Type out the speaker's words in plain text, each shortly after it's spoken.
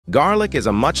Garlic is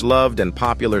a much-loved and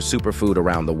popular superfood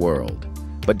around the world.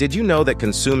 But did you know that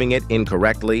consuming it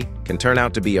incorrectly can turn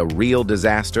out to be a real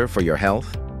disaster for your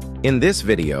health? In this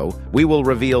video, we will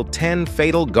reveal 10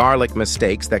 fatal garlic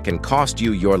mistakes that can cost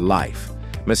you your life.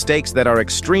 Mistakes that are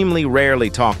extremely rarely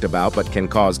talked about but can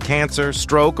cause cancer,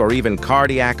 stroke, or even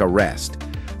cardiac arrest.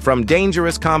 From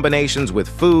dangerous combinations with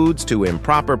foods to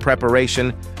improper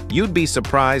preparation, you'd be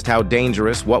surprised how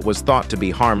dangerous what was thought to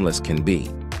be harmless can be.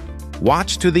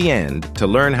 Watch to the end to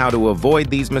learn how to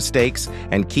avoid these mistakes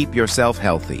and keep yourself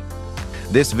healthy.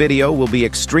 This video will be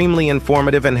extremely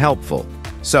informative and helpful.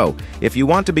 So, if you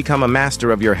want to become a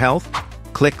master of your health,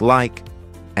 click like,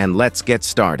 and let's get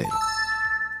started.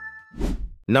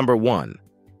 Number 1.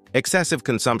 Excessive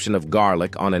consumption of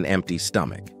garlic on an empty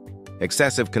stomach.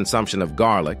 Excessive consumption of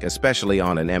garlic, especially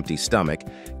on an empty stomach,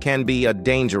 can be a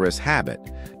dangerous habit,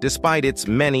 despite its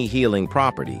many healing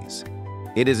properties.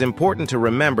 It is important to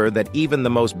remember that even the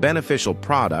most beneficial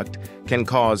product can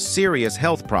cause serious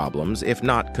health problems if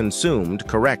not consumed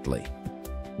correctly.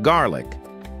 Garlic,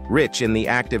 rich in the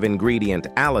active ingredient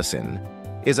allicin,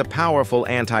 is a powerful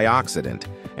antioxidant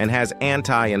and has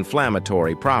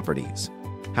anti-inflammatory properties.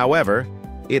 However,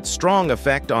 its strong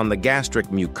effect on the gastric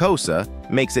mucosa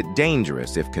makes it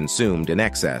dangerous if consumed in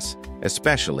excess,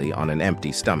 especially on an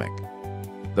empty stomach.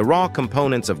 The raw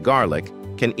components of garlic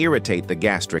can irritate the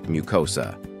gastric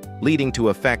mucosa, leading to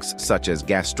effects such as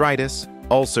gastritis,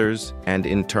 ulcers, and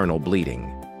internal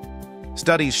bleeding.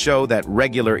 Studies show that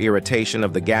regular irritation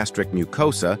of the gastric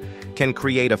mucosa can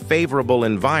create a favorable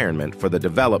environment for the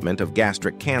development of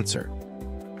gastric cancer.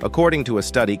 According to a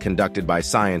study conducted by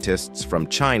scientists from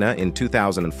China in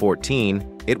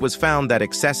 2014, it was found that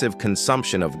excessive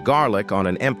consumption of garlic on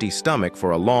an empty stomach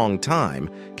for a long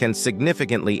time can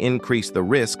significantly increase the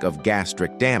risk of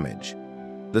gastric damage.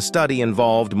 The study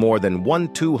involved more than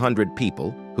 200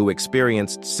 people who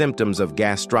experienced symptoms of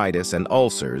gastritis and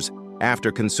ulcers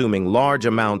after consuming large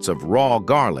amounts of raw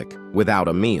garlic without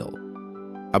a meal.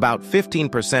 About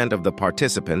 15% of the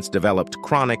participants developed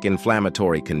chronic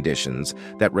inflammatory conditions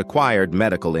that required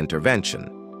medical intervention.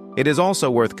 It is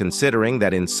also worth considering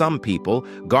that in some people,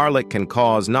 garlic can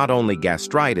cause not only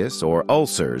gastritis or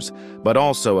ulcers, but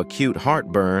also acute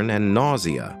heartburn and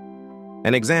nausea.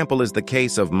 An example is the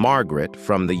case of Margaret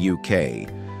from the UK,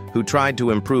 who tried to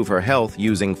improve her health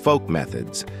using folk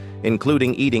methods,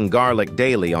 including eating garlic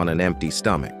daily on an empty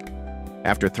stomach.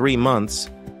 After 3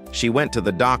 months, she went to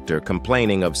the doctor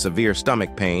complaining of severe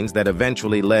stomach pains that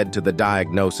eventually led to the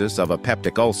diagnosis of a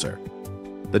peptic ulcer.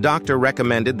 The doctor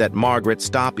recommended that Margaret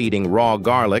stop eating raw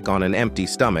garlic on an empty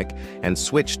stomach and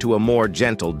switch to a more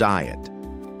gentle diet.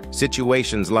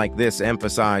 Situations like this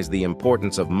emphasize the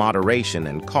importance of moderation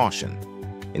and caution.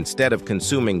 Instead of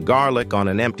consuming garlic on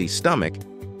an empty stomach,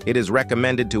 it is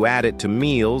recommended to add it to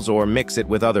meals or mix it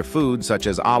with other foods such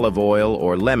as olive oil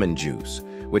or lemon juice,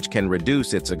 which can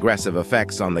reduce its aggressive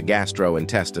effects on the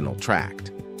gastrointestinal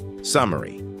tract.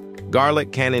 Summary: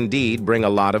 garlic can indeed bring a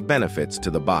lot of benefits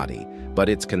to the body, but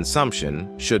its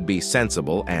consumption should be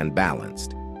sensible and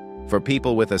balanced. For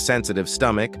people with a sensitive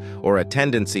stomach or a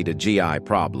tendency to GI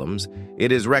problems,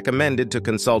 it is recommended to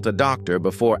consult a doctor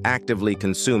before actively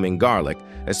consuming garlic,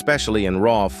 especially in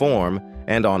raw form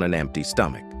and on an empty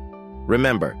stomach.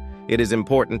 Remember, it is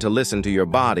important to listen to your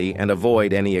body and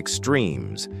avoid any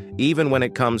extremes, even when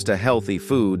it comes to healthy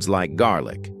foods like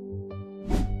garlic.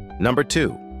 Number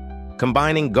 2.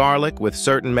 Combining garlic with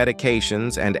certain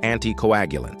medications and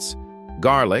anticoagulants.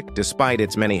 Garlic, despite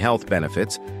its many health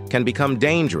benefits, can become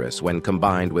dangerous when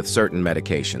combined with certain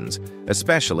medications,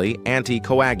 especially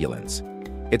anticoagulants.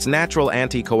 Its natural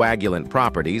anticoagulant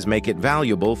properties make it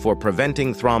valuable for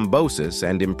preventing thrombosis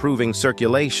and improving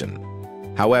circulation.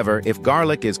 However, if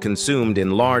garlic is consumed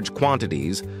in large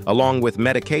quantities, along with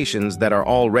medications that are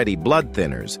already blood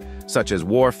thinners, such as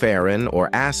warfarin or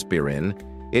aspirin,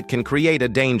 it can create a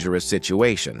dangerous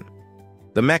situation.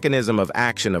 The mechanism of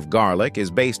action of garlic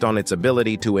is based on its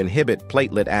ability to inhibit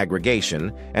platelet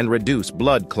aggregation and reduce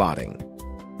blood clotting.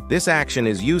 This action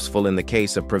is useful in the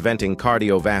case of preventing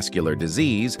cardiovascular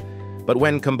disease, but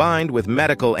when combined with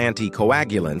medical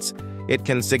anticoagulants, it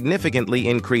can significantly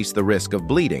increase the risk of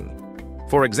bleeding.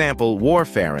 For example,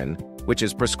 warfarin, which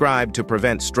is prescribed to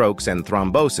prevent strokes and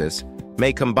thrombosis,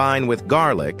 may combine with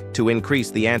garlic to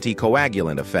increase the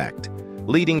anticoagulant effect,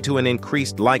 leading to an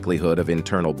increased likelihood of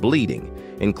internal bleeding,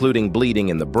 including bleeding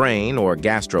in the brain or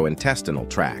gastrointestinal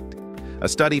tract. A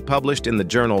study published in the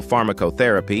journal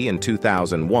Pharmacotherapy in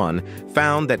 2001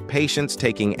 found that patients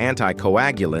taking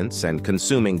anticoagulants and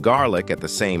consuming garlic at the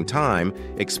same time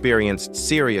experienced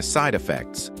serious side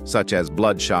effects, such as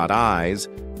bloodshot eyes,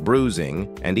 bruising,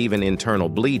 and even internal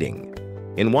bleeding.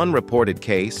 In one reported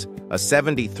case, a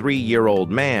 73-year-old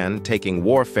man taking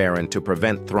warfarin to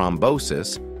prevent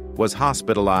thrombosis was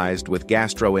hospitalized with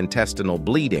gastrointestinal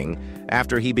bleeding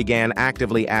after he began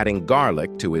actively adding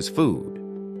garlic to his food.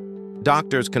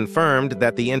 Doctors confirmed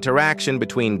that the interaction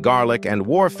between garlic and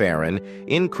warfarin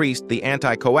increased the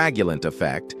anticoagulant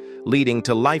effect, leading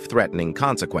to life-threatening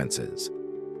consequences.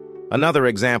 Another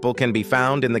example can be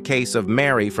found in the case of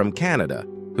Mary from Canada,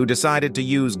 who decided to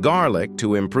use garlic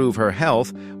to improve her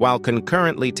health while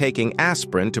concurrently taking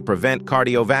aspirin to prevent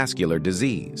cardiovascular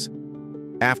disease.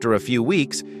 After a few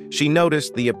weeks, she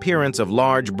noticed the appearance of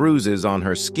large bruises on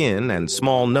her skin and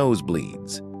small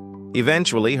nosebleeds.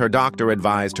 Eventually, her doctor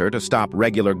advised her to stop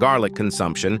regular garlic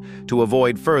consumption to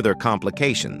avoid further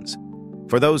complications.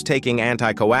 For those taking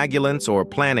anticoagulants or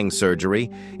planning surgery,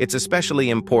 it's especially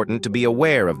important to be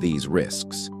aware of these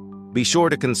risks. Be sure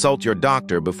to consult your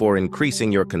doctor before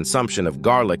increasing your consumption of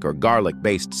garlic or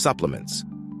garlic-based supplements.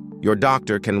 Your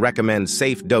doctor can recommend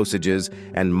safe dosages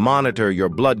and monitor your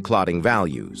blood clotting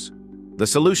values. The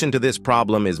solution to this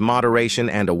problem is moderation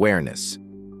and awareness.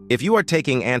 If you are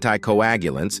taking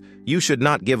anticoagulants, you should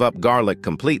not give up garlic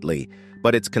completely,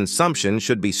 but its consumption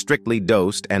should be strictly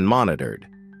dosed and monitored.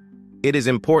 It is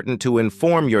important to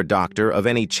inform your doctor of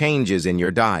any changes in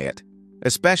your diet,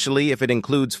 especially if it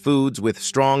includes foods with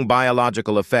strong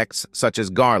biological effects such as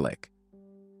garlic.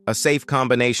 A safe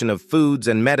combination of foods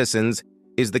and medicines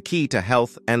is the key to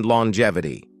health and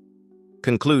longevity.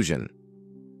 Conclusion: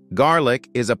 garlic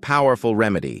is a powerful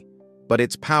remedy, but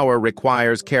its power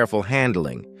requires careful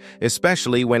handling,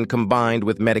 especially when combined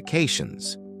with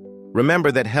medications.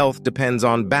 Remember that health depends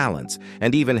on balance,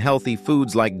 and even healthy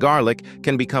foods like garlic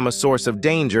can become a source of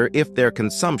danger if their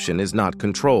consumption is not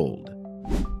controlled.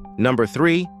 Number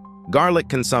 3. Garlic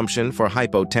consumption for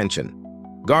hypotension.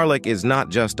 Garlic is not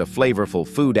just a flavorful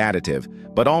food additive,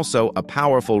 but also a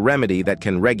powerful remedy that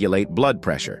can regulate blood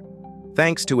pressure.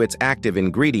 Thanks to its active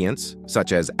ingredients,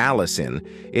 such as allicin,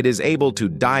 it is able to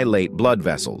dilate blood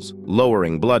vessels,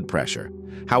 lowering blood pressure.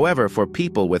 However, for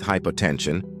people with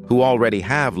hypotension, who already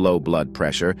have low blood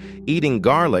pressure, eating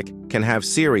garlic can have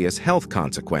serious health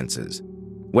consequences.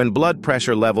 When blood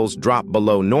pressure levels drop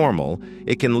below normal,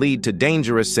 it can lead to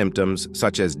dangerous symptoms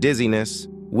such as dizziness,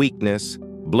 weakness,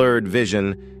 blurred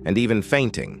vision, and even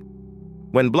fainting.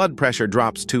 When blood pressure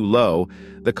drops too low,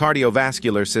 the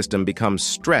cardiovascular system becomes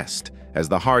stressed as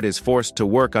the heart is forced to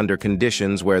work under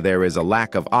conditions where there is a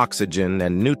lack of oxygen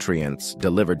and nutrients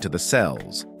delivered to the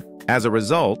cells. As a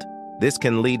result, this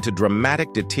can lead to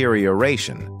dramatic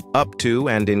deterioration, up to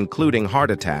and including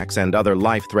heart attacks and other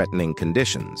life-threatening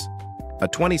conditions. A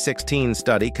 2016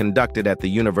 study conducted at the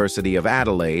University of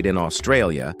Adelaide in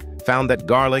Australia found that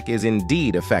garlic is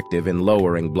indeed effective in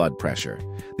lowering blood pressure.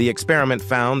 The experiment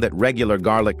found that regular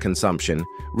garlic consumption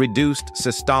reduced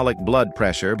systolic blood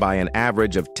pressure by an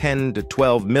average of 10 to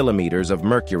 12 millimeters of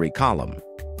mercury column.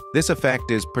 This effect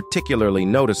is particularly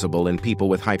noticeable in people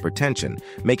with hypertension,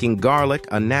 making garlic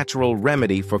a natural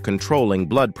remedy for controlling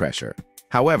blood pressure.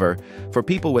 However, for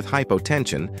people with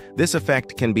hypotension, this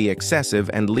effect can be excessive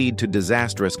and lead to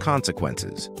disastrous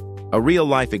consequences. A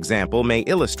real-life example may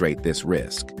illustrate this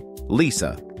risk.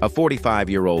 Lisa, a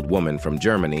 45-year-old woman from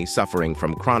Germany suffering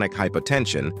from chronic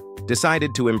hypotension,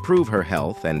 decided to improve her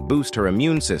health and boost her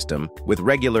immune system with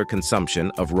regular consumption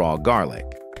of raw garlic.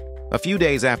 A few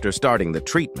days after starting the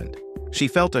treatment, she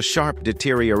felt a sharp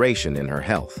deterioration in her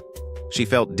health. She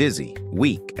felt dizzy,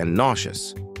 weak, and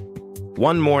nauseous.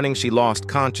 One morning, she lost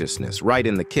consciousness right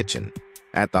in the kitchen.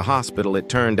 At the hospital, it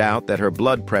turned out that her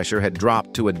blood pressure had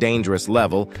dropped to a dangerous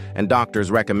level, and doctors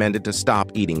recommended to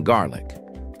stop eating garlic.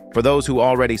 For those who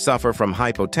already suffer from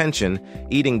hypotension,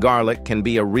 eating garlic can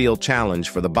be a real challenge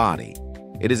for the body.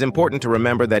 It is important to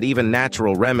remember that even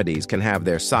natural remedies can have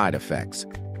their side effects.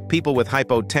 People with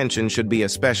hypotension should be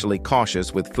especially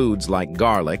cautious with foods like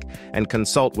garlic and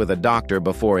consult with a doctor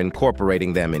before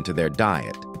incorporating them into their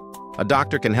diet. A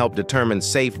doctor can help determine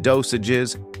safe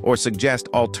dosages or suggest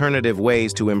alternative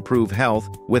ways to improve health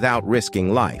without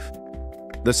risking life.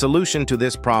 The solution to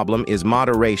this problem is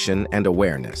moderation and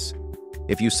awareness.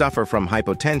 If you suffer from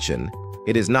hypotension,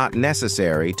 it is not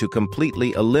necessary to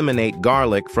completely eliminate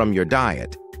garlic from your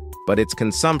diet, but its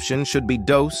consumption should be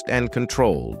dosed and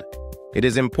controlled. It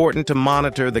is important to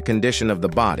monitor the condition of the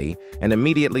body and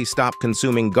immediately stop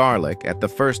consuming garlic at the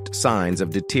first signs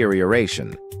of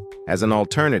deterioration. As an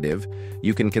alternative,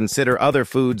 you can consider other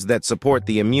foods that support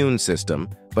the immune system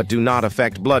but do not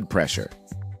affect blood pressure.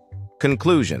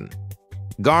 Conclusion: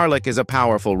 garlic is a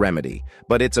powerful remedy,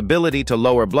 but its ability to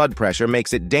lower blood pressure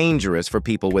makes it dangerous for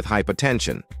people with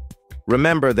hypertension.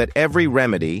 Remember that every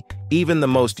remedy, even the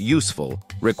most useful,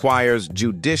 requires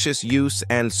judicious use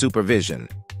and supervision.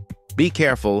 Be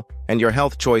careful, and your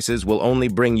health choices will only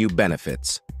bring you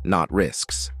benefits, not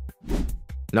risks.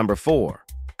 Number 4.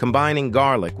 Combining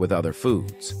garlic with other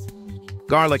foods.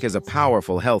 Garlic is a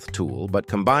powerful health tool, but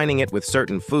combining it with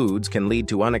certain foods can lead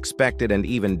to unexpected and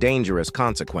even dangerous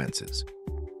consequences.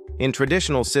 In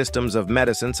traditional systems of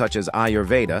medicine such as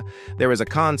Ayurveda, there is a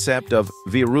concept of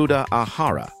Viruddha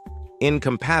Ahara,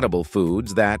 incompatible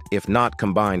foods that, if not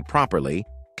combined properly,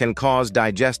 can cause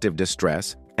digestive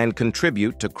distress and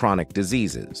contribute to chronic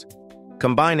diseases.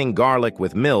 Combining garlic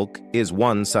with milk is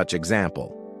one such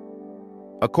example.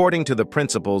 According to the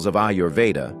principles of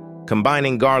Ayurveda,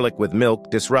 combining garlic with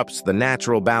milk disrupts the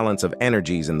natural balance of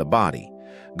energies in the body.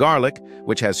 Garlic,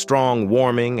 which has strong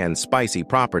warming and spicy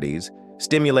properties,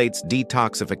 stimulates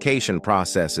detoxification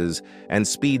processes and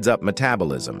speeds up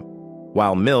metabolism,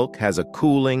 while milk has a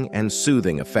cooling and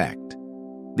soothing effect.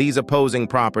 These opposing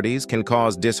properties can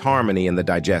cause disharmony in the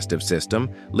digestive system,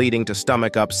 leading to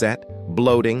stomach upset,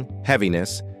 bloating,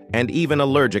 heaviness, and even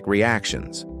allergic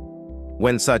reactions.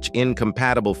 When such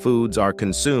incompatible foods are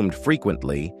consumed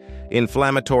frequently,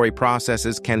 inflammatory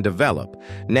processes can develop,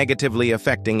 negatively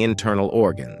affecting internal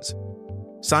organs.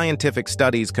 Scientific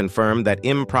studies confirm that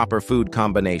improper food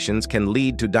combinations can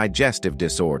lead to digestive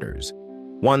disorders.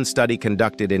 One study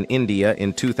conducted in India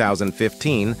in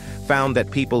 2015 found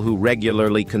that people who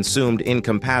regularly consumed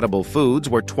incompatible foods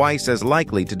were twice as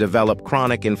likely to develop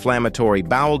chronic inflammatory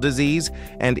bowel disease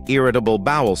and irritable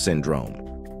bowel syndrome.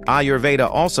 Ayurveda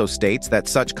also states that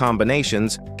such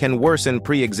combinations can worsen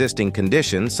pre-existing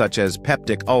conditions such as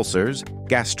peptic ulcers,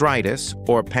 gastritis,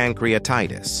 or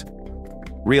pancreatitis.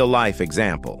 Real-life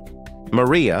example.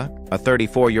 Maria, a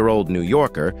 34-year-old New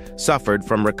Yorker, suffered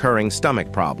from recurring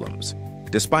stomach problems.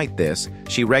 Despite this,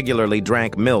 she regularly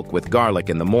drank milk with garlic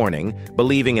in the morning,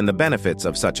 believing in the benefits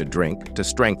of such a drink to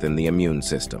strengthen the immune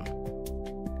system.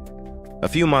 A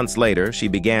few months later, she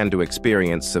began to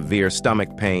experience severe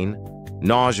stomach pain,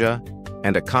 nausea,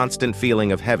 and a constant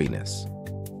feeling of heaviness.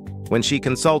 When she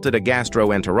consulted a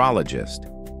gastroenterologist,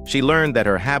 she learned that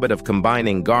her habit of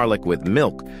combining garlic with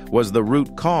milk was the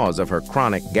root cause of her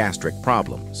chronic gastric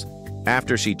problems.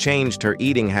 After she changed her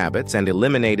eating habits and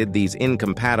eliminated these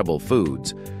incompatible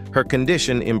foods, her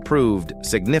condition improved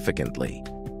significantly.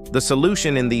 The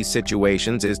solution in these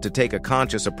situations is to take a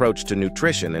conscious approach to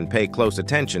nutrition and pay close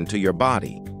attention to your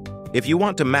body. If you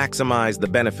want to maximize the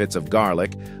benefits of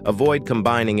garlic, avoid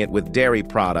combining it with dairy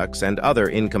products and other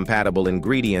incompatible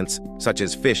ingredients such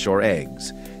as fish or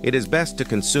eggs. It is best to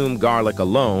consume garlic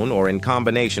alone or in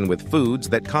combination with foods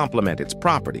that complement its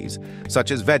properties,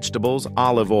 such as vegetables,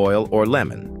 olive oil, or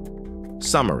lemon.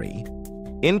 Summary: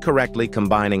 incorrectly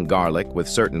combining garlic with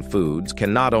certain foods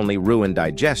can not only ruin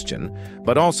digestion,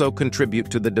 but also contribute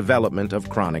to the development of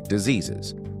chronic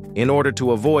diseases. In order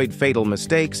to avoid fatal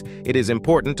mistakes, it is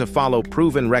important to follow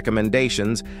proven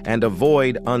recommendations and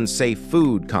avoid unsafe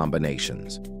food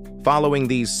combinations. Following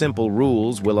these simple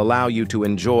rules will allow you to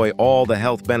enjoy all the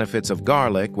health benefits of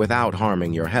garlic without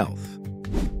harming your health.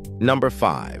 Number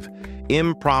 5.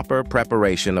 Improper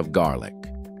preparation of garlic.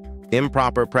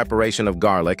 Improper preparation of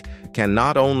garlic can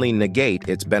not only negate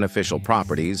its beneficial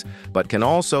properties, but can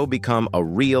also become a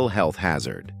real health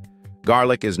hazard.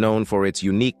 Garlic is known for its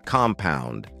unique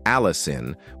compound,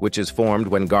 allicin, which is formed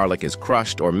when garlic is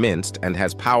crushed or minced and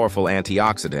has powerful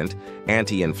antioxidant,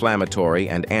 anti-inflammatory,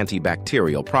 and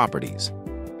antibacterial properties.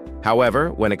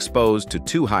 However, when exposed to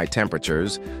too high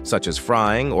temperatures, such as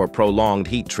frying or prolonged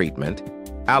heat treatment,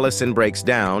 allicin breaks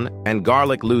down and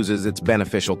garlic loses its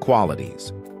beneficial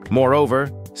qualities.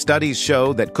 Moreover, studies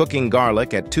show that cooking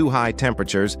garlic at too high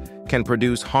temperatures can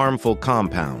produce harmful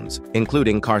compounds,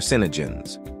 including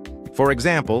carcinogens. For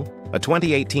example, a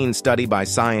 2018 study by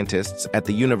scientists at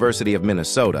the University of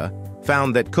Minnesota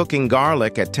found that cooking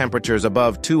garlic at temperatures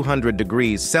above 200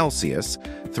 degrees Celsius,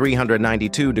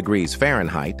 392 degrees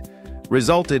Fahrenheit,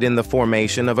 resulted in the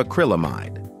formation of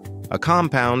acrylamide, a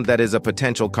compound that is a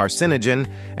potential carcinogen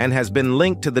and has been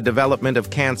linked to the development of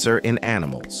cancer in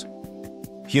animals.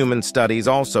 Human studies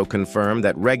also confirm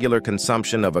that regular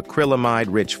consumption of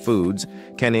acrylamide-rich foods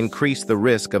can increase the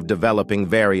risk of developing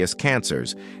various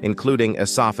cancers, including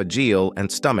esophageal and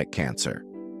stomach cancer.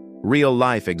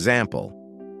 Real-life example.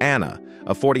 Anna,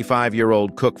 a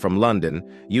 45-year-old cook from London,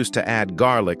 used to add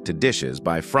garlic to dishes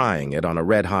by frying it on a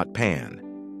red-hot pan.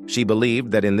 She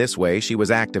believed that in this way she was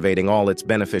activating all its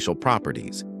beneficial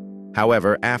properties.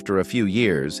 However, after a few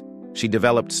years, she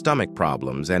developed stomach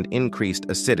problems and increased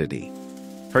acidity.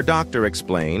 Her doctor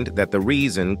explained that the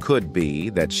reason could be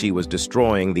that she was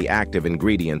destroying the active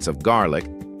ingredients of garlic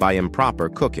by improper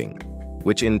cooking.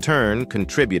 which in turn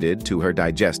contributed to her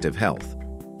digestive health.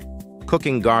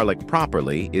 Cooking garlic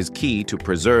properly is key to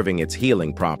preserving its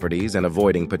healing properties and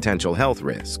avoiding potential health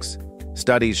risks.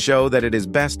 Studies show that it is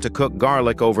best to cook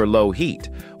garlic over low heat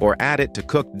or add it to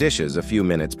cooked dishes a few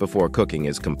minutes before cooking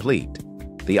is complete.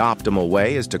 The optimal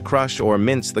way is to crush or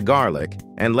mince the garlic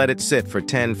and let it sit for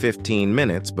 10-15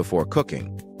 minutes before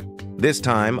cooking. This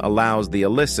time allows the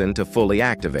allicin to fully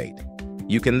activate.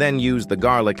 You can then use the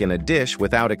garlic in a dish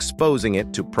without exposing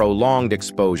it to prolonged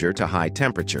exposure to high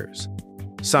temperatures.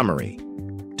 Summary: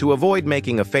 to avoid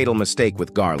making a fatal mistake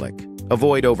with garlic,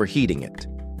 avoid overheating it.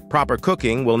 Proper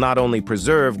cooking will not only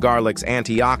preserve garlic's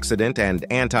antioxidant and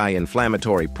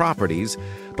anti-inflammatory properties,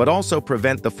 but also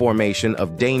prevent the formation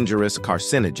of dangerous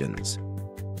carcinogens.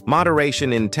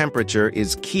 Moderation in temperature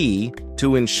is key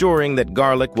to ensuring that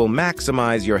garlic will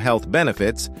maximize your health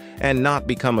benefits and not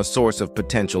become a source of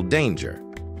potential danger.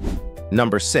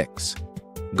 Number 6.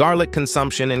 Garlic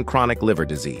consumption in chronic liver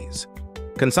disease.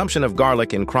 Consumption of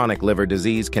garlic in chronic liver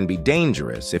disease can be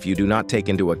dangerous if you do not take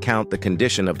into account the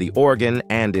condition of the organ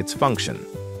and its function.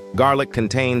 Garlic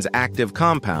contains active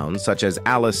compounds such as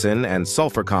allicin and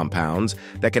sulfur compounds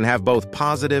that can have both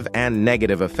positive and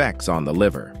negative effects on the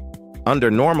liver.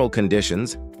 Under normal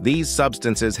conditions, these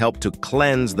substances help to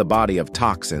cleanse the body of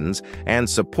toxins and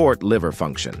support liver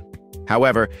function.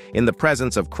 However, in the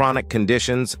presence of chronic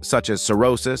conditions such as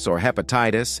cirrhosis or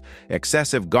hepatitis,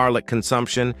 excessive garlic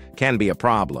consumption can be a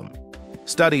problem.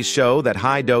 Studies show that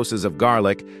high doses of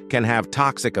garlic can have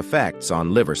toxic effects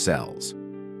on liver cells.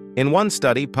 In one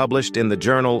study published in the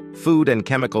journal Food and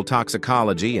Chemical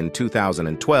Toxicology in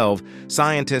 2012,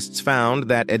 scientists found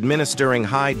that administering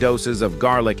high doses of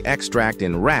garlic extract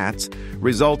in rats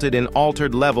resulted in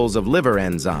altered levels of liver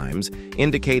enzymes,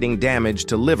 indicating damage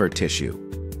to liver tissue.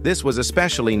 This was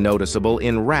especially noticeable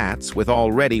in rats with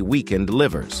already weakened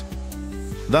livers.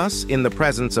 Thus, in the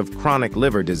presence of chronic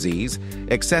liver disease,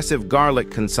 excessive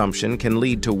garlic consumption can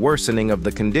lead to worsening of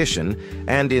the condition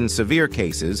and, in severe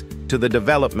cases, to the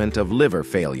development of liver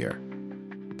failure.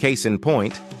 Case in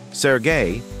point,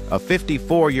 Sergey, a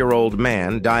 54-year-old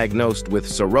man diagnosed with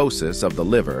cirrhosis of the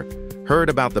liver, heard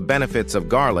about the benefits of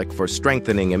garlic for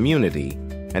strengthening immunity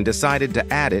and decided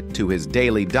to add it to his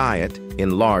daily diet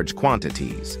in large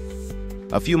quantities.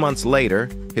 A few months later,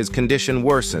 his condition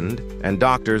worsened, and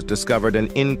doctors discovered an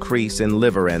increase in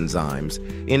liver enzymes,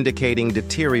 indicating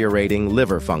deteriorating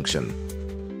liver function.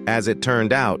 As it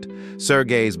turned out,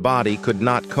 Sergey's body could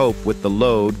not cope with the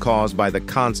load caused by the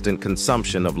constant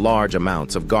consumption of large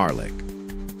amounts of garlic.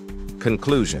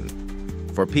 Conclusion: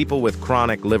 for people with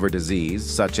chronic liver disease,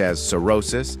 such as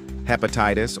cirrhosis,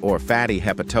 hepatitis, or fatty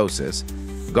hepatosis,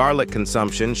 garlic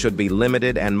consumption should be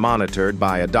limited and monitored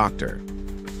by a doctor.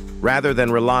 Rather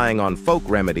than relying on folk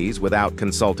remedies without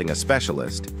consulting a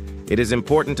specialist, it is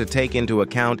important to take into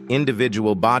account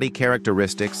individual body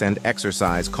characteristics and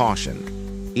exercise caution.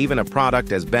 Even a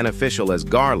product as beneficial as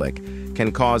garlic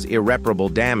can cause irreparable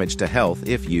damage to health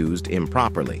if used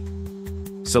improperly.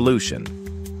 Solution: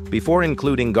 before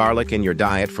including garlic in your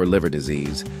diet for liver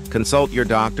disease, consult your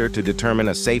doctor to determine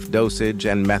a safe dosage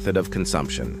and method of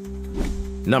consumption.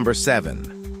 Number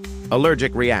 7.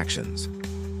 Allergic reactions.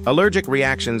 Allergic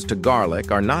reactions to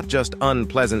garlic are not just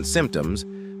unpleasant symptoms,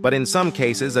 but in some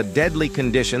cases a deadly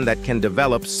condition that can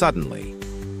develop suddenly.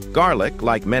 Garlic,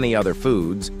 like many other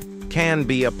foods, can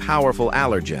be a powerful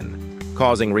allergen,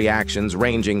 causing reactions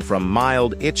ranging from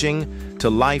mild itching to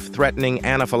life-threatening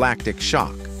anaphylactic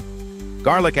shock.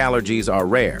 Garlic allergies are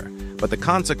rare, but the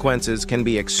consequences can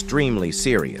be extremely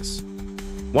serious.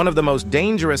 One of the most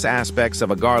dangerous aspects of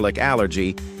a garlic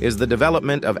allergy is the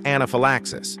development of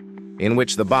anaphylaxis, in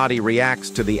which the body reacts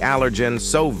to the allergen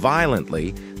so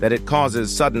violently that it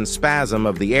causes sudden spasm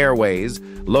of the airways,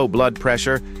 low blood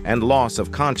pressure, and loss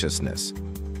of consciousness.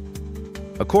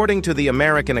 According to the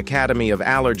American Academy of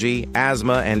Allergy,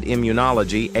 Asthma, and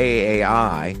Immunology,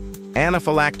 AAI,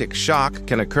 anaphylactic shock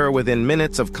can occur within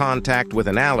minutes of contact with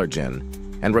an allergen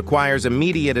and requires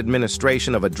immediate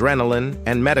administration of adrenaline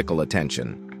and medical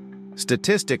attention.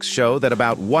 Statistics show that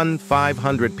about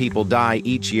 1/500 people die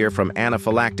each year from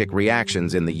anaphylactic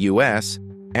reactions in the U.S.,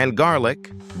 and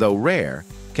garlic, though rare,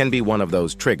 can be one of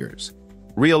those triggers.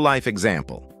 Real-life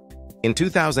example. In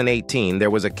 2018, there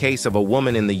was a case of a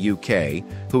woman in the UK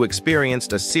who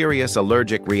experienced a serious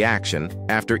allergic reaction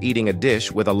after eating a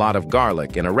dish with a lot of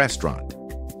garlic in a restaurant.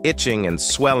 Itching and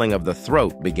swelling of the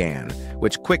throat began,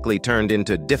 which quickly turned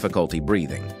into difficulty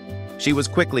breathing. She was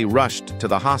quickly rushed to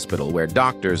the hospital where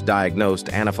doctors diagnosed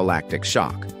anaphylactic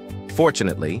shock.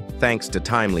 Fortunately, thanks to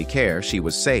timely care, she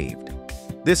was saved.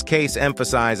 This case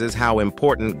emphasizes how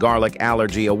important garlic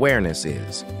allergy awareness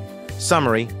is.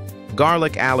 Summary: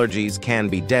 Garlic allergies can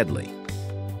be deadly.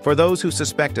 For those who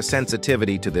suspect a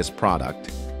sensitivity to this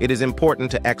product, it is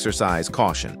important to exercise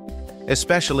caution,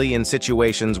 especially in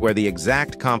situations where the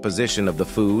exact composition of the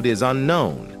food is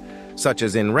unknown, such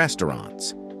as in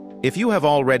restaurants. If you have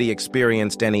already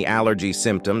experienced any allergy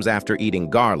symptoms after eating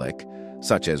garlic,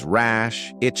 such as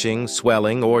rash, itching,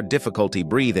 swelling, or difficulty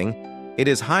breathing, it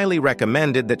is highly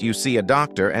recommended that you see a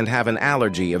doctor and have an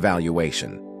allergy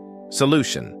evaluation.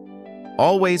 Solution: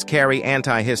 always carry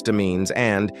antihistamines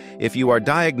and, if you are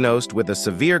diagnosed with a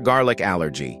severe garlic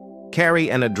allergy, carry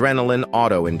an adrenaline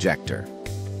auto-injector.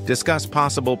 Discuss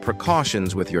possible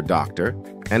precautions with your doctor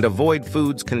and avoid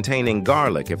foods containing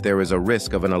garlic if there is a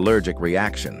risk of an allergic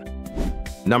reaction.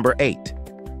 Number 8.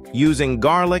 Using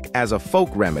garlic as a folk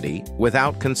remedy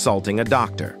without consulting a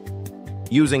doctor.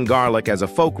 Using garlic as a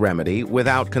folk remedy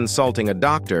without consulting a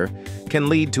doctor can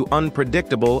lead to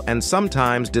unpredictable and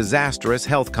sometimes disastrous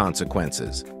health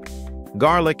consequences.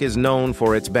 Garlic is known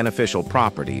for its beneficial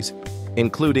properties,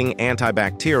 including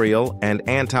antibacterial and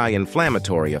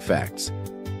anti-inflammatory effects,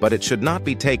 but it should not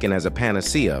be taken as a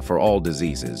panacea for all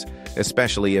diseases,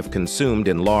 especially if consumed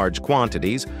in large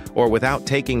quantities or without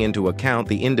taking into account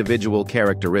the individual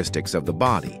characteristics of the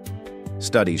body.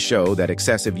 Studies show that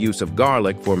excessive use of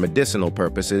garlic for medicinal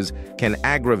purposes can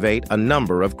aggravate a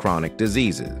number of chronic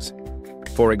diseases.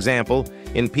 For example,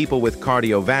 in people with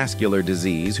cardiovascular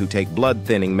disease who take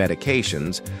blood-thinning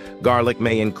medications, garlic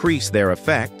may increase their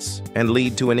effects and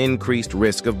lead to an increased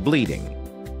risk of bleeding.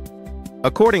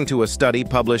 According to a study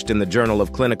published in the Journal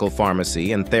of Clinical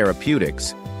Pharmacy and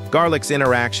Therapeutics, garlic's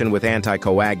interaction with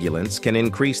anticoagulants can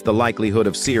increase the likelihood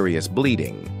of serious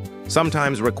bleeding,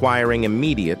 sometimes requiring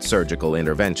immediate surgical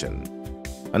intervention.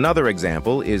 Another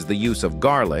example is the use of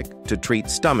garlic to treat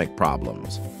stomach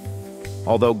problems.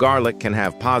 Although garlic can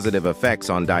have positive effects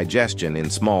on digestion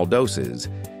in small doses,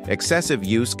 excessive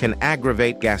use can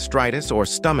aggravate gastritis or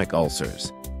stomach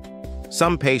ulcers.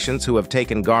 Some patients who have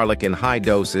taken garlic in high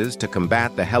doses to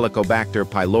combat the Helicobacter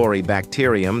pylori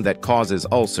bacterium that causes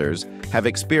ulcers have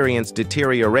experienced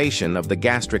deterioration of the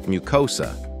gastric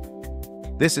mucosa.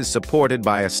 This is supported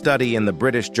by a study in the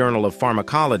British Journal of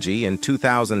Pharmacology in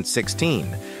 2016,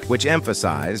 which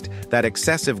emphasized that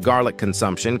excessive garlic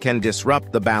consumption can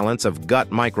disrupt the balance of gut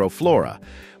microflora,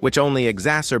 which only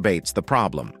exacerbates the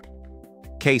problem.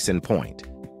 Case in point.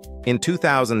 In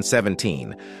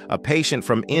 2017, a patient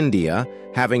from India,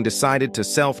 having decided to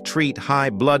self-treat high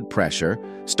blood pressure,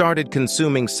 started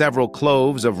consuming several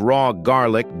cloves of raw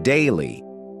garlic daily.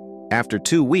 After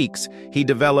 2 weeks, he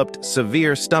developed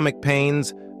severe stomach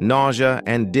pains, nausea,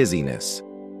 and dizziness.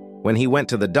 When he went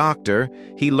to the doctor,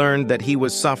 he learned that he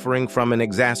was suffering from an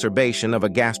exacerbation of a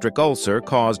gastric ulcer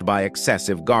caused by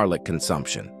excessive garlic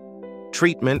consumption.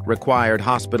 Treatment required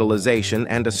hospitalization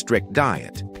and a strict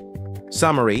diet.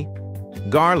 Summary: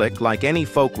 garlic, like any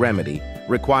folk remedy,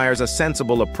 requires a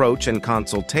sensible approach and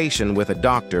consultation with a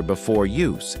doctor before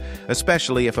use,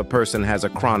 especially if a person has a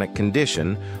chronic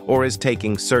condition or is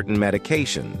taking certain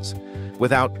medications.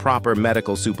 Without proper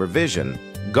medical supervision,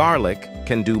 garlic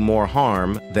can do more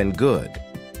harm than good.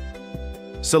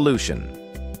 Solution: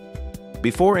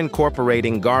 before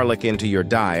incorporating garlic into your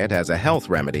diet as a health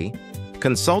remedy,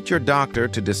 consult your doctor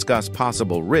to discuss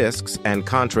possible risks and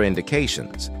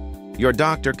contraindications. Your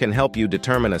doctor can help you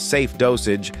determine a safe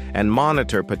dosage and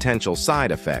monitor potential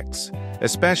side effects,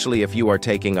 especially if you are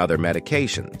taking other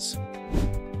medications.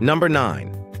 Number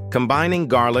 9. Combining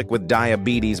garlic with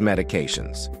diabetes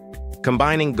medications.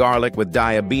 Combining garlic with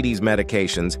diabetes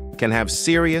medications can have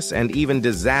serious and even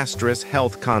disastrous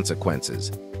health consequences,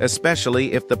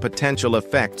 especially if the potential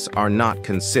effects are not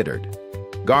considered.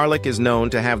 Garlic is known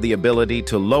to have the ability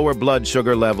to lower blood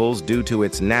sugar levels due to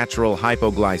its natural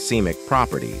hypoglycemic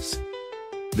properties.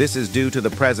 This is due to the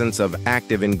presence of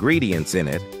active ingredients in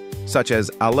it, such as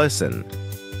allicin,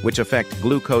 which affect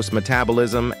glucose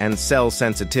metabolism and cell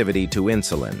sensitivity to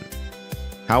insulin.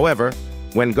 However,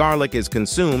 when garlic is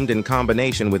consumed in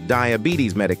combination with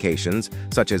diabetes medications,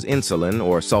 such as insulin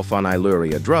or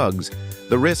sulfonylurea drugs,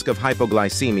 the risk of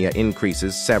hypoglycemia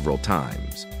increases several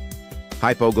times.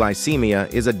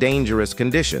 Hypoglycemia is a dangerous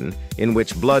condition in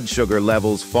which blood sugar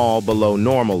levels fall below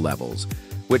normal levels,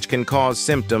 which can cause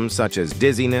symptoms such as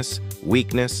dizziness,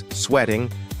 weakness, sweating,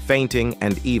 fainting,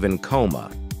 and even coma.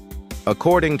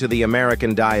 According to the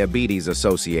American Diabetes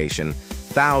Association,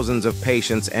 thousands of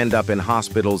patients end up in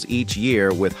hospitals each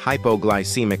year with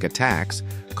hypoglycemic attacks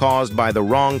caused by the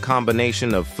wrong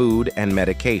combination of food and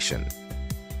medication.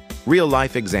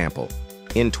 Real-life example.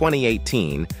 In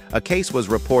 2018, a case was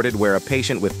reported where a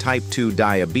patient with type 2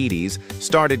 diabetes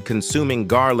started consuming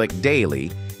garlic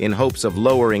daily in hopes of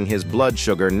lowering his blood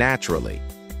sugar naturally.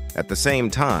 At the same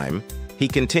time, he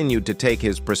continued to take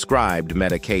his prescribed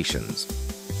medications.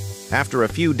 After a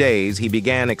few days, he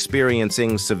began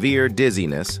experiencing severe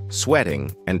dizziness,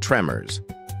 sweating, and tremors.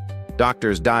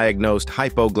 Doctors diagnosed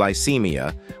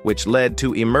hypoglycemia, which led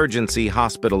to emergency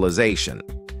hospitalization.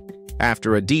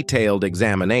 After a detailed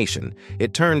examination,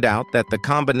 it turned out that the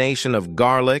combination of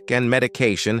garlic and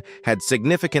medication had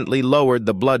significantly lowered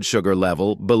the blood sugar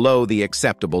level below the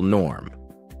acceptable norm.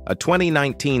 A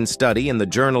 2019 study in the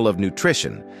Journal of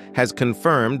Nutrition has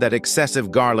confirmed that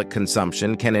excessive garlic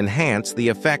consumption can enhance the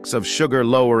effects of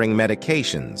sugar-lowering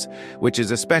medications, which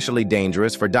is especially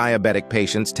dangerous for diabetic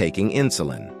patients taking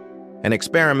insulin. An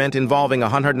experiment involving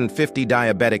 150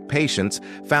 diabetic patients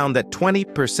found that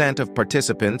 20% of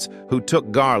participants who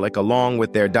took garlic along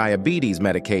with their diabetes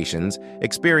medications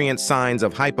experienced signs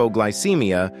of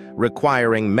hypoglycemia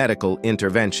requiring medical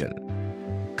intervention.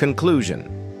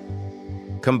 Conclusion: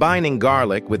 combining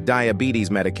garlic with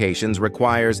diabetes medications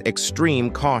requires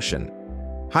extreme caution.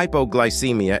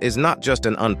 Hypoglycemia is not just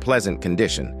an unpleasant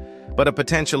condition, but a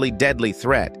potentially deadly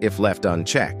threat if left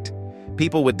unchecked.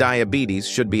 People with diabetes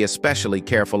should be especially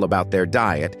careful about their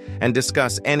diet and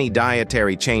discuss any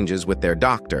dietary changes with their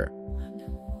doctor.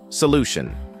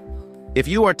 Solution: if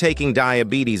you are taking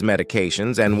diabetes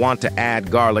medications and want to add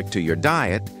garlic to your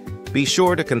diet, be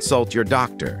sure to consult your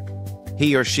doctor.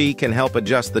 He or she can help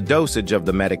adjust the dosage of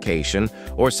the medication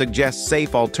or suggest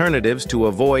safe alternatives to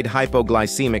avoid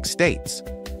hypoglycemic states.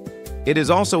 It is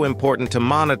also important to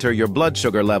monitor your blood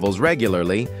sugar levels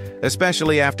regularly,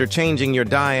 especially after changing your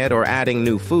diet or adding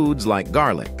new foods like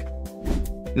garlic.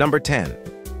 Number 10.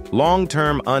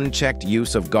 Long-term unchecked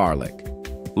use of garlic.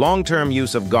 Long-term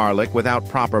use of garlic without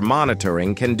proper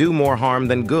monitoring can do more harm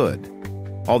than good.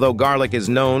 Although garlic is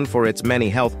known for its many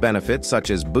health benefits such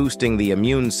as boosting the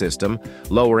immune system,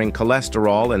 lowering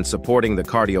cholesterol, and supporting the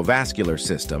cardiovascular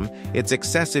system, its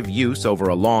excessive use over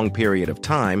a long period of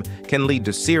time can lead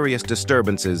to serious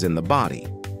disturbances in the body.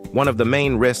 One of the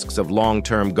main risks of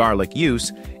long-term garlic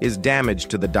use is damage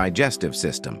to the digestive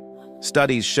system.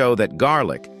 Studies show that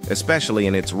garlic, especially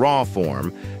in its raw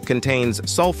form, contains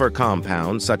sulfur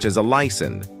compounds such as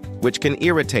allicin, which can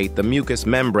irritate the mucous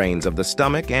membranes of the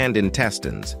stomach and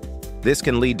intestines. This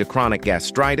can lead to chronic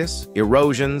gastritis,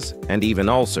 erosions, and even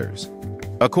ulcers.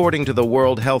 According to the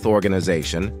World Health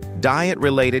Organization,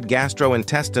 diet-related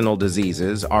gastrointestinal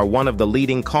diseases are one of the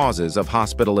leading causes of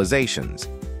hospitalizations,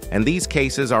 and these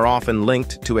cases are often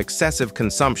linked to excessive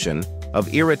consumption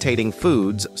of irritating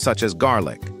foods such as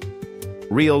garlic.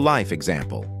 Real-life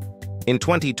example. In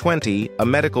 2020, a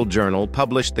medical journal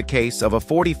published the case of a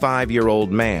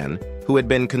 45-year-old man who had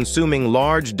been consuming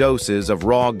large doses of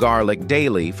raw garlic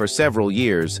daily for several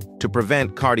years to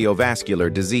prevent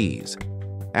cardiovascular disease.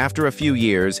 After a few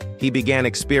years, he began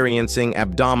experiencing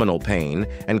abdominal pain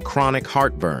and chronic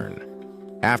heartburn.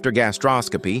 After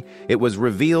gastroscopy, it was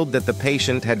revealed that the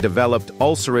patient had developed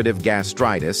ulcerative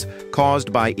gastritis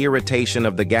caused by irritation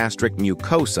of the gastric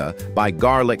mucosa by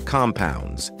garlic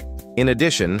compounds. In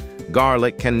addition,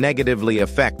 garlic can negatively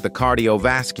affect the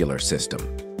cardiovascular system.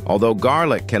 Although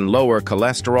garlic can lower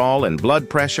cholesterol and blood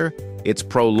pressure, its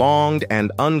prolonged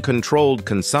and uncontrolled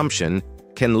consumption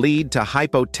can lead to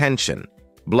hypotension,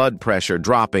 blood pressure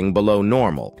dropping below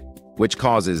normal, which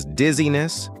causes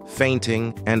dizziness,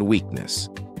 fainting, and weakness.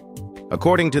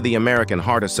 According to the American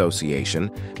Heart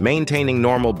Association, maintaining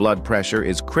normal blood pressure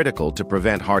is critical to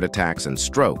prevent heart attacks and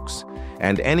strokes,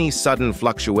 and any sudden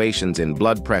fluctuations in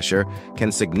blood pressure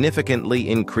can significantly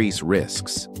increase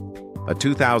risks. A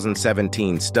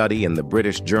 2017 study in the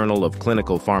British Journal of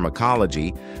Clinical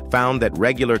Pharmacology found that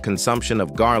regular consumption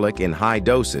of garlic in high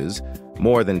doses,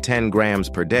 more than 10 grams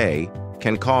per day,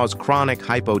 can cause chronic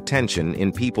hypotension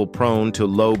in people prone to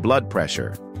low blood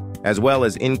pressure, as well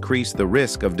as increase the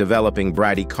risk of developing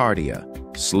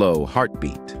bradycardia, slow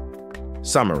heartbeat.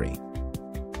 Summary: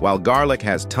 while garlic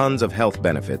has tons of health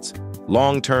benefits,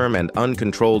 long-term and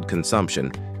uncontrolled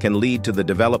consumption can lead to the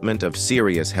development of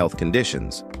serious health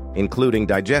conditions, including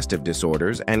digestive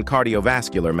disorders and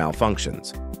cardiovascular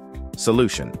malfunctions.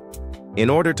 Solution: in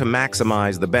order to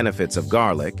maximize the benefits of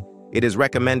garlic, it is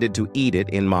recommended to eat it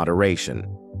in moderation.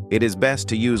 It is best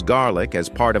to use garlic as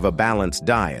part of a balanced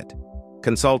diet,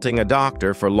 consulting a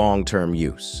doctor for long-term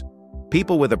use.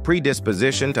 People with a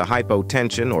predisposition to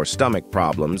hypotension or stomach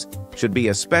problems should be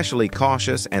especially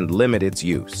cautious and limit its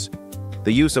use.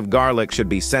 The use of garlic should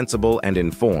be sensible and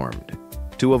informed.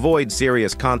 To avoid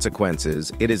serious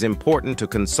consequences, it is important to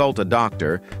consult a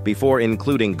doctor before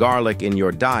including garlic in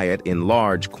your diet in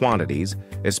large quantities,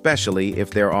 especially if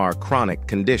there are chronic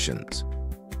conditions.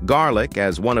 Garlic,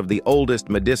 as one of the oldest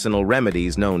medicinal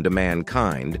remedies known to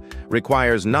mankind,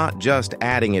 requires not just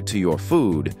adding it to your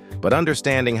food, but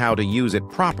understanding how to use it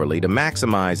properly to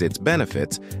maximize its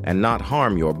benefits and not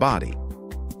harm your body.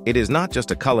 It is not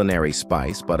just a culinary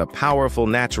spice, but a powerful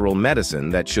natural medicine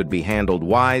that should be handled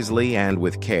wisely and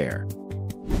with care.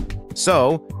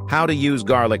 So, how to use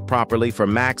garlic properly for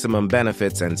maximum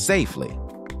benefits and safely?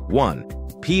 1.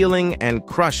 Peeling and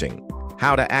crushing.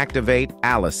 How to activate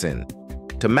allicin.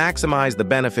 To maximize the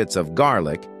benefits of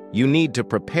garlic, you need to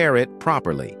prepare it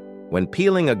properly. When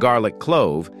peeling a garlic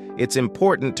clove, it's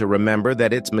important to remember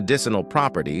that its medicinal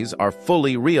properties are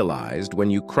fully realized when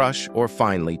you crush or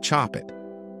finely chop it.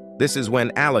 This is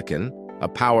when allicin, a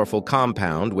powerful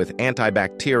compound with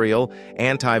antibacterial,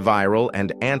 antiviral,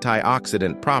 and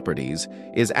antioxidant properties,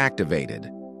 is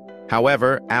activated.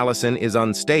 However, allicin is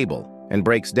unstable and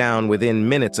breaks down within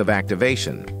minutes of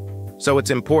activation. So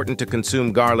it's important to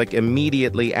consume garlic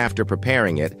immediately after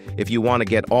preparing it if you want to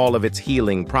get all of its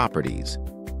healing properties.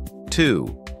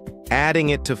 2. Adding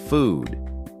it to food.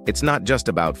 It's not just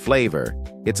about flavor,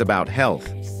 it's about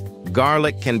health.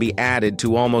 Garlic can be added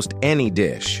to almost any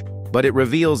dish, but it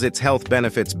reveals its health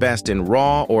benefits best in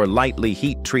raw or lightly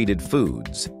heat-treated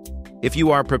foods. If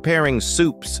you are preparing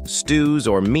soups, stews,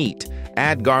 or meat,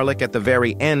 add garlic at the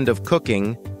very end of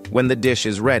cooking when the dish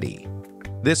is ready.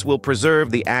 This will preserve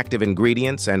the active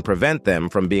ingredients and prevent them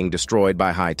from being destroyed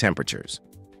by high temperatures.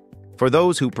 For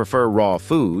those who prefer raw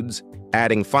foods,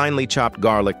 adding finely chopped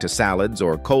garlic to salads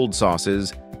or cold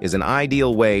sauces is an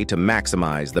ideal way to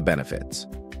maximize the benefits.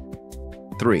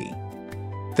 3.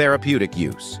 Therapeutic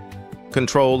use.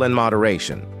 Control and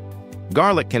moderation.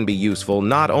 Garlic can be useful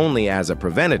not only as a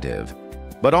preventative,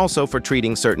 but also for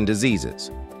treating certain diseases.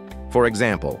 For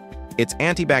example, its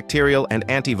antibacterial and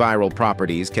antiviral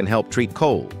properties can help treat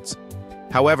colds.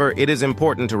 However, it is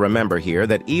important to remember here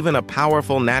that even a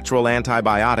powerful natural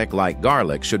antibiotic like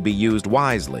garlic should be used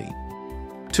wisely.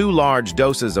 Too large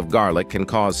doses of garlic can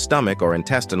cause stomach or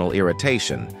intestinal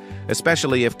irritation,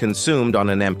 especially if consumed on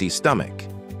an empty stomach.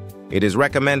 It is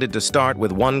recommended to start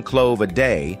with 1 clove a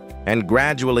day and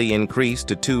gradually increase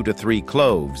to 2 to 3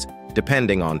 cloves,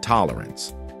 depending on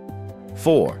tolerance.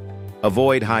 4.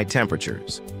 Avoid high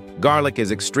temperatures. Garlic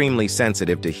is extremely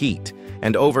sensitive to heat,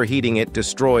 and overheating it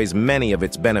destroys many of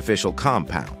its beneficial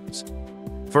compounds.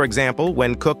 For example,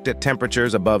 when cooked at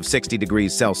temperatures above 60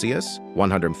 degrees Celsius,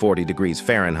 140 degrees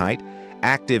Fahrenheit,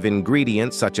 active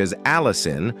ingredients such as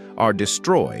allicin are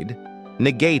destroyed,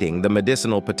 negating the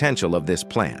medicinal potential of this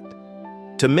plant.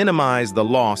 To minimize the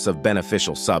loss of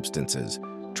beneficial substances,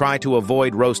 try to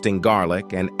avoid roasting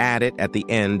garlic and add it at the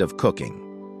end of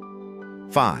cooking.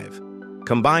 5.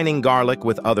 Combining garlic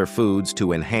with other foods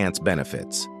to enhance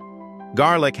benefits.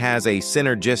 Garlic has a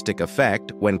synergistic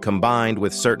effect when combined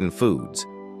with certain foods.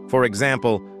 For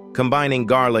example, combining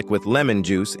garlic with lemon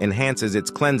juice enhances its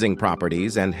cleansing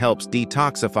properties and helps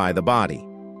detoxify the body.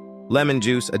 Lemon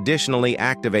juice additionally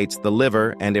activates the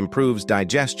liver and improves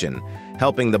digestion,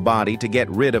 helping the body to get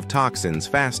rid of toxins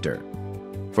faster.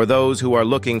 For those who are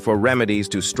looking for remedies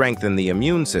to strengthen the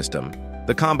immune system,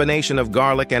 the combination of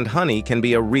garlic and honey can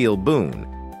be a real boon.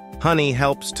 Honey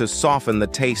helps to soften the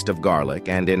taste of garlic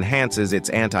and enhances its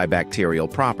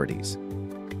antibacterial properties.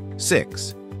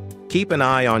 6. Keep an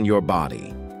eye on your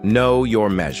body. Know your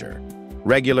measure.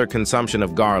 Regular consumption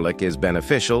of garlic is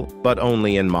beneficial, but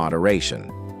only in moderation.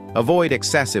 Avoid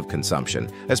excessive consumption,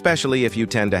 especially if you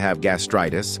tend to have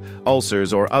gastritis,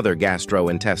 ulcers, or other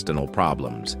gastrointestinal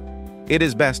problems. It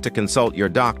is best to consult your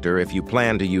doctor if you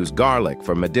plan to use garlic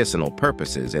for medicinal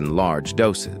purposes in large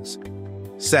doses.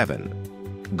 7.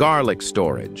 Garlic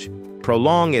storage.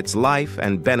 Prolong its life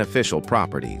and beneficial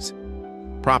properties.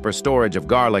 Proper storage of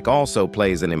garlic also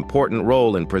plays an important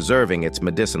role in preserving its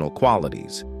medicinal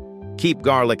qualities. Keep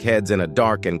garlic heads in a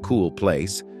dark and cool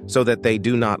place so that they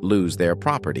do not lose their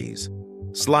properties.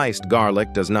 Sliced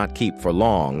garlic does not keep for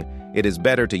long. It is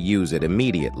better to use it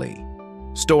immediately.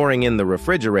 Storing in the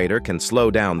refrigerator can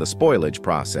slow down the spoilage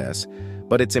process,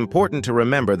 but it's important to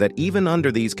remember that even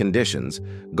under these conditions,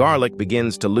 garlic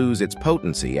begins to lose its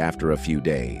potency after a few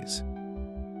days.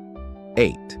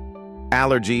 8.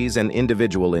 Allergies and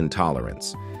individual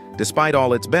intolerance. Despite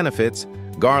all its benefits,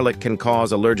 garlic can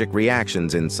cause allergic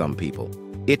reactions in some people.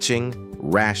 Itching,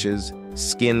 rashes,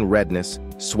 skin redness,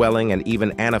 swelling, and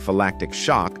even anaphylactic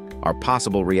shock are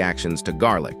possible reactions to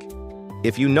garlic.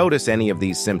 If you notice any of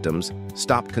these symptoms,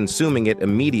 stop consuming it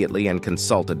immediately and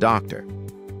consult a doctor.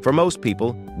 For most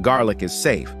people, garlic is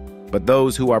safe, but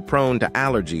those who are prone to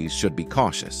allergies should be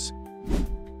cautious.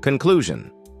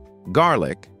 Conclusion: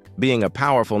 garlic, being a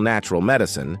powerful natural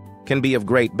medicine, can be of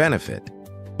great benefit.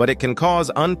 but it can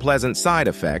cause unpleasant side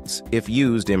effects if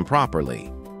used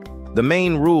improperly. The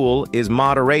main rule is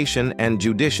moderation and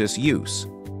judicious use.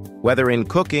 Whether in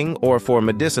cooking or for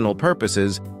medicinal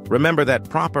purposes, remember that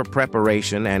proper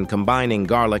preparation and combining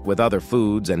garlic with other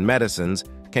foods and medicines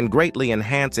can greatly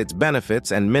enhance its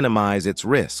benefits and minimize its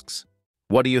risks.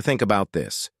 What do you think about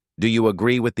this? Do you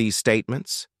agree with these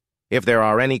statements? If there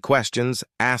are any questions,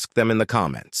 ask them in the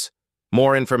comments.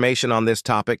 More information on this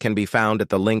topic can be found at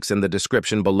the links in the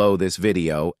description below this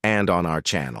video and on our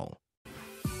channel.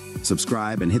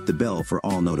 Subscribe and hit the bell for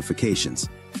all notifications.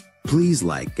 Please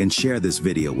like and share this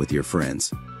video with your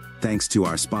friends. Thanks to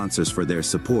our sponsors for their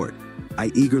support.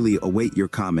 I eagerly await your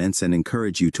comments and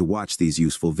encourage you to watch these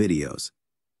useful videos.